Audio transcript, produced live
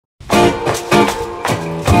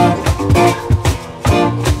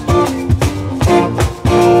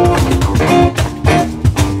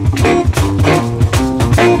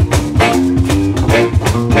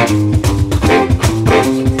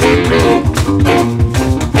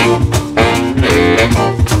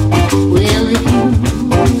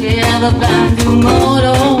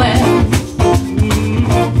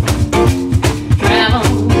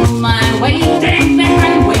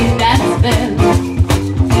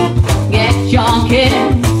get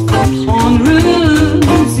on Route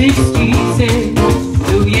 66.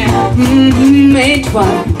 Oh yeah, made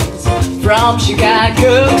twice from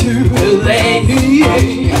Chicago to LA.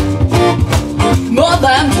 More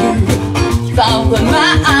than 2,000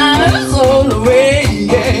 miles all the way.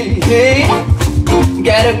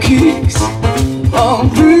 Get a kicks on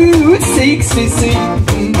Route 66.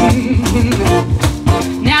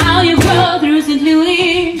 Now you go through St.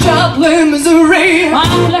 Louis, Joplin, Missouri,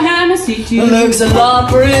 Oklahoma City. Looks a lot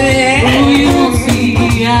pretty. Oh, you'll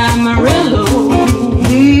see Amarillo,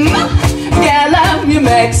 Gallup, New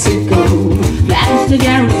Mexico, that's to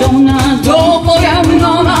Arizona. Don't forget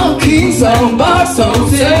Winona, Kingston, Barstow,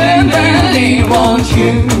 and they want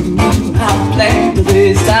you. I've played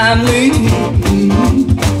this time with you.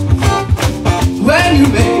 When you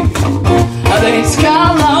make this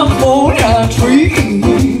California tree,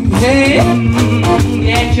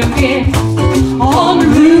 get your kid on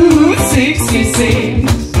Route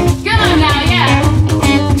 66. Come on now, yeah.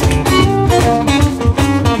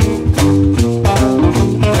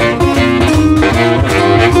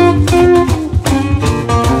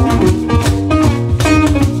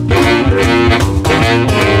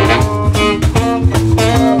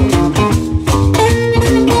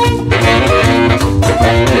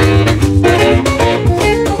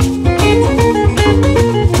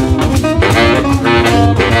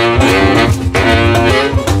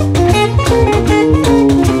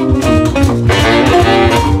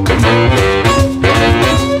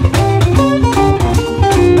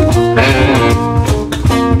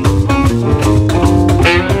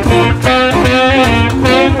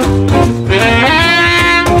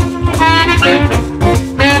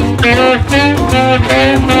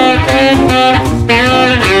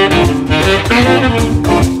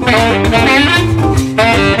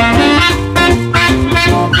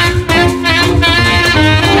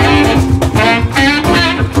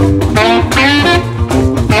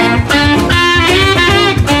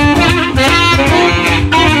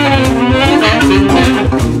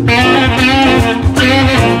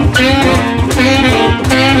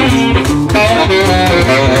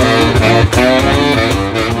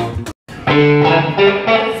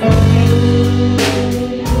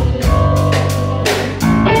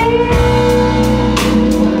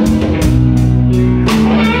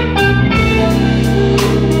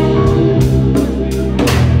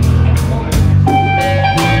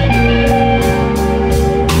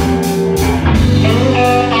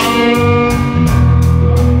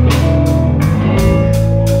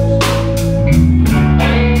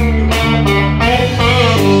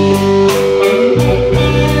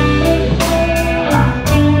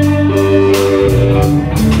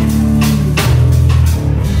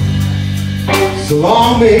 So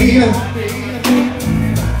long, baby,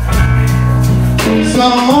 so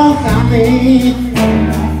long, honey,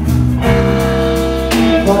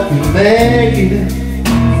 but we made it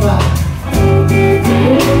far.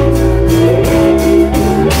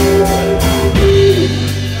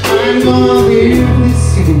 I'm gonna live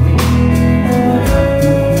with you.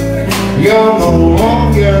 You're no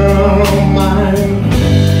longer mine.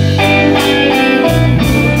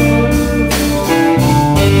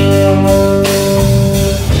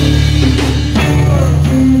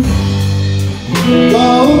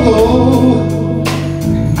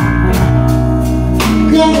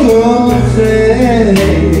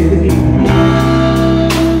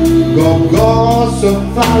 Go so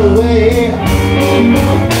far away.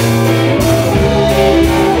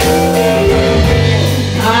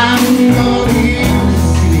 I'm gonna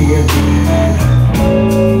see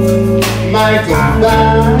my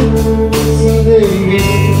goodbye someday.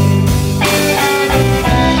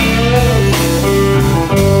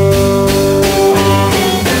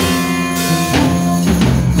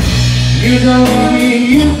 You know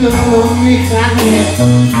me, honey,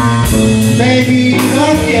 baby,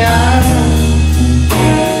 oh yeah.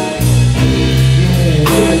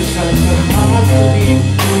 It's so hard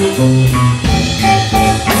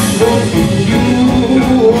to be you.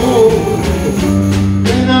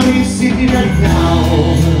 When I'm sitting right now,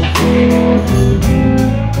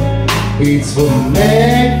 it's what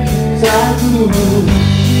makes I do.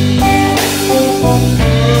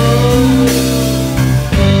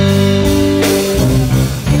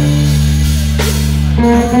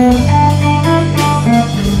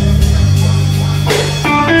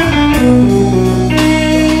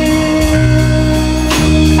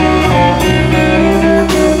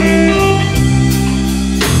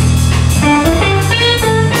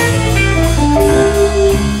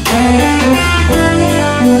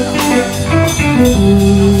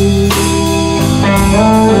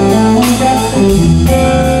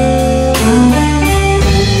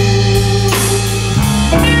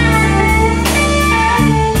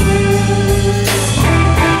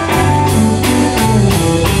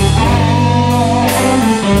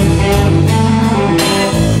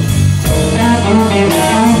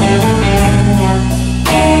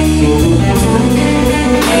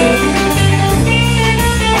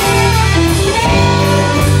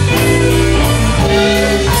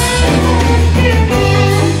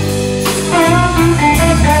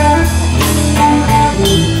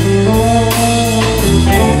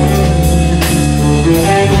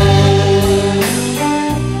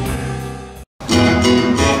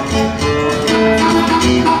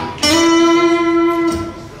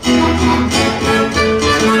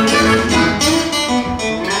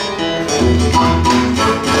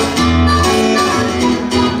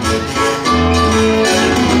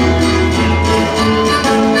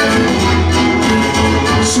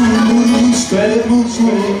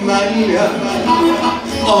 kukun välja,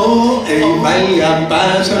 ei välja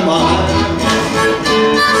pääsema.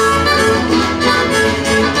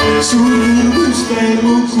 Surmustel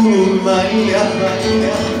kukun välja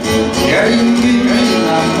ja ringi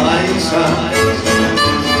minna ma ei saa.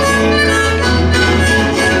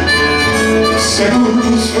 See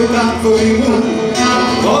kurgus võtab võimu,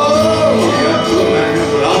 ja tunnen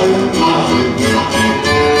laulma.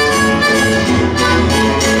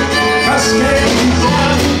 Kas keegi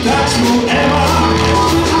teavitaks mu ema,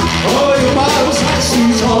 juba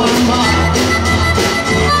usaksis olen ma.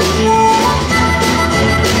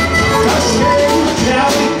 Kas keegi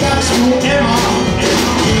teavitaks mu ema,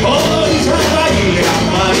 ise välja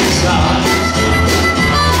ma ei saa.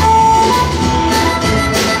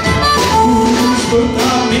 Kurgus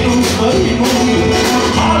võtab minus võimu,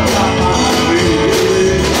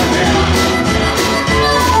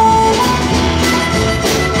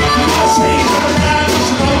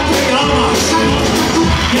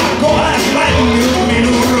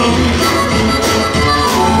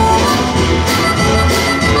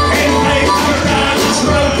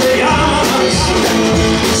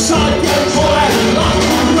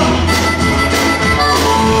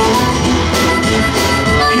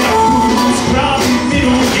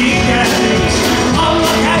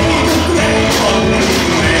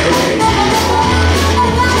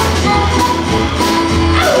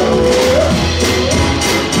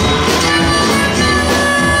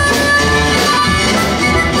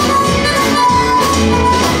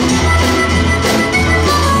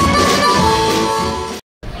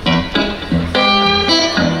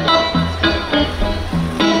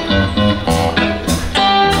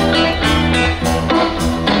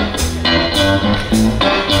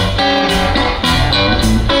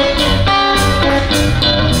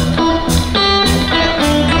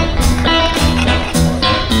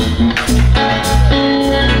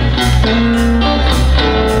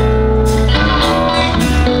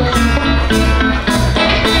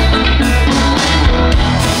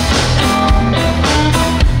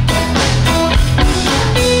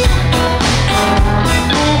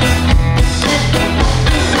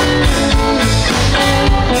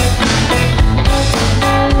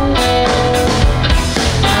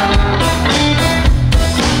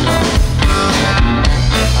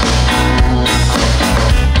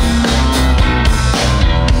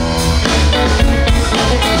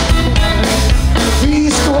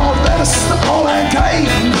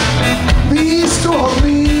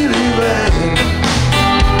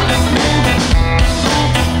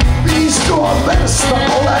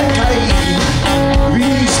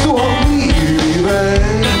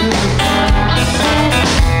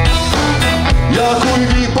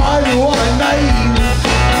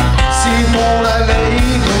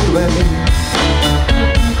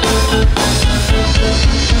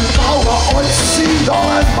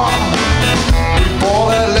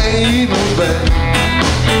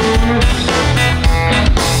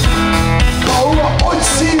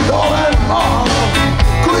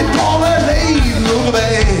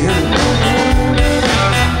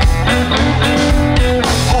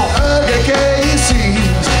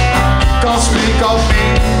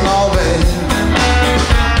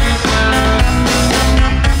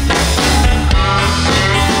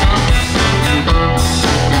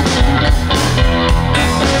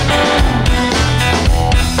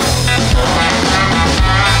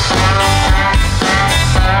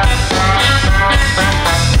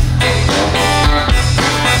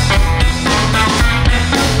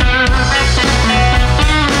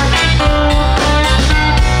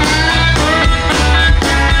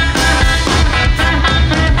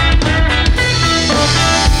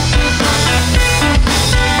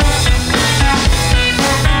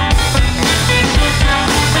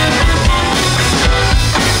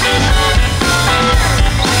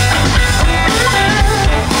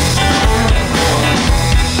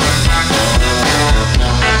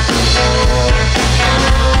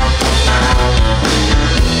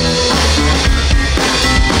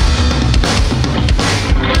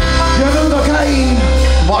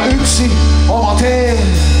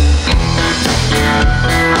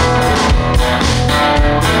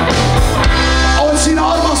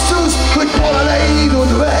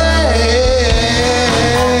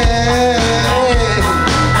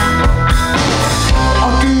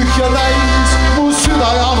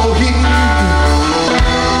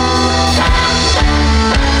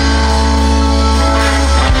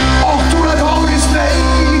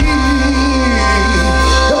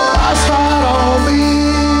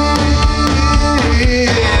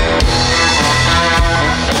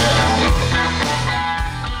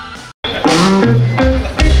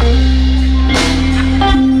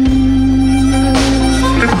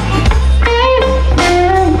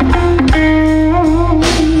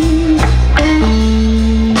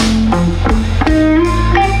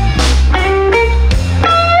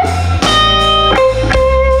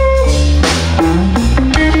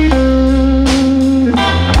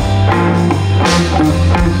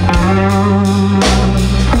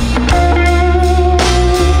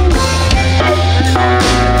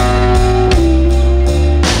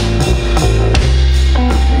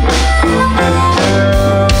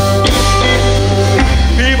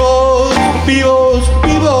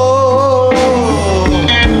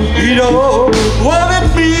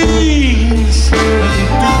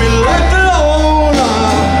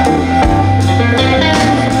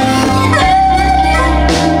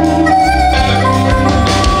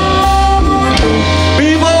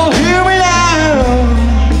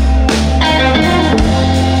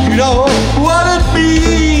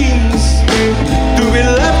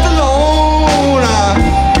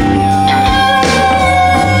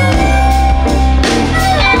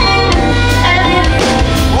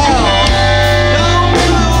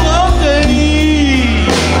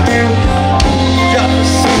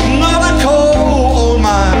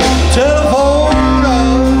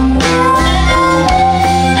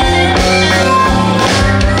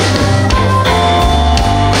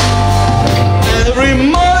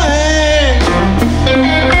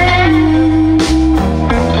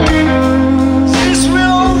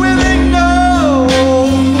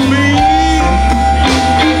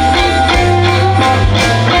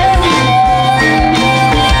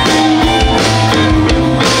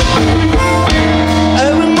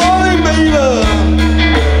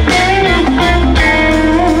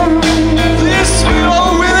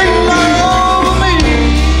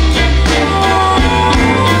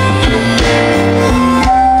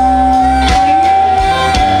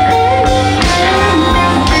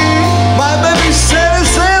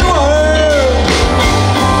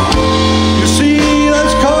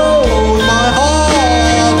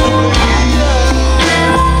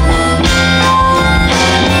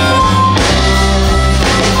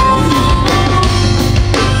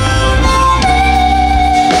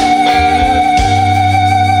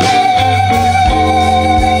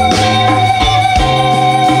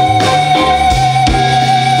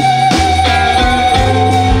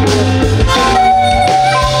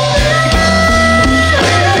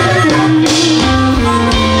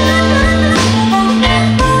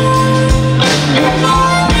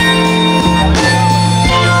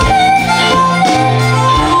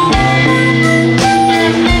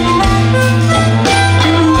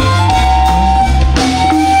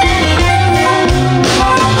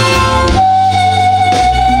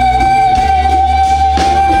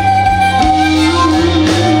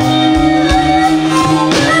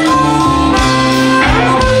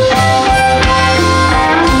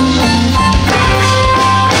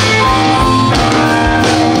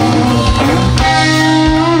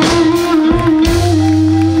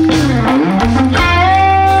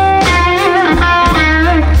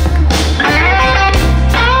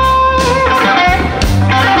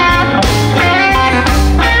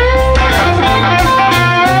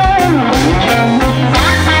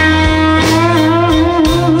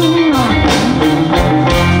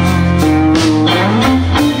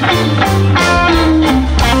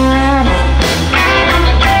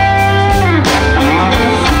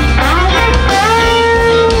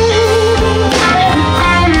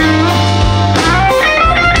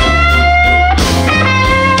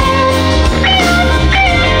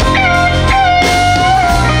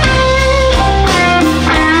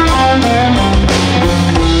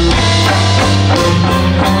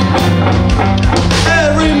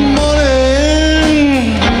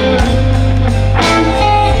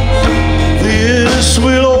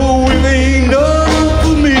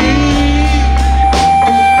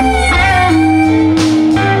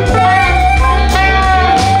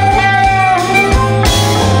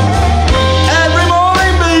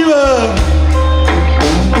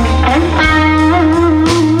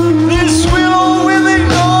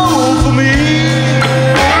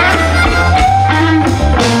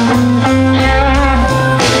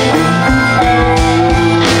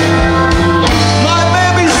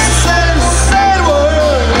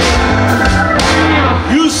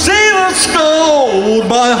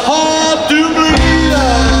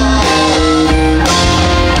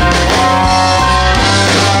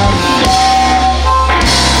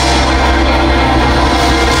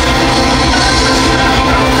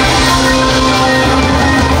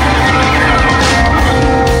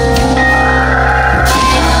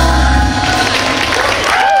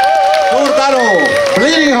 Pärnu.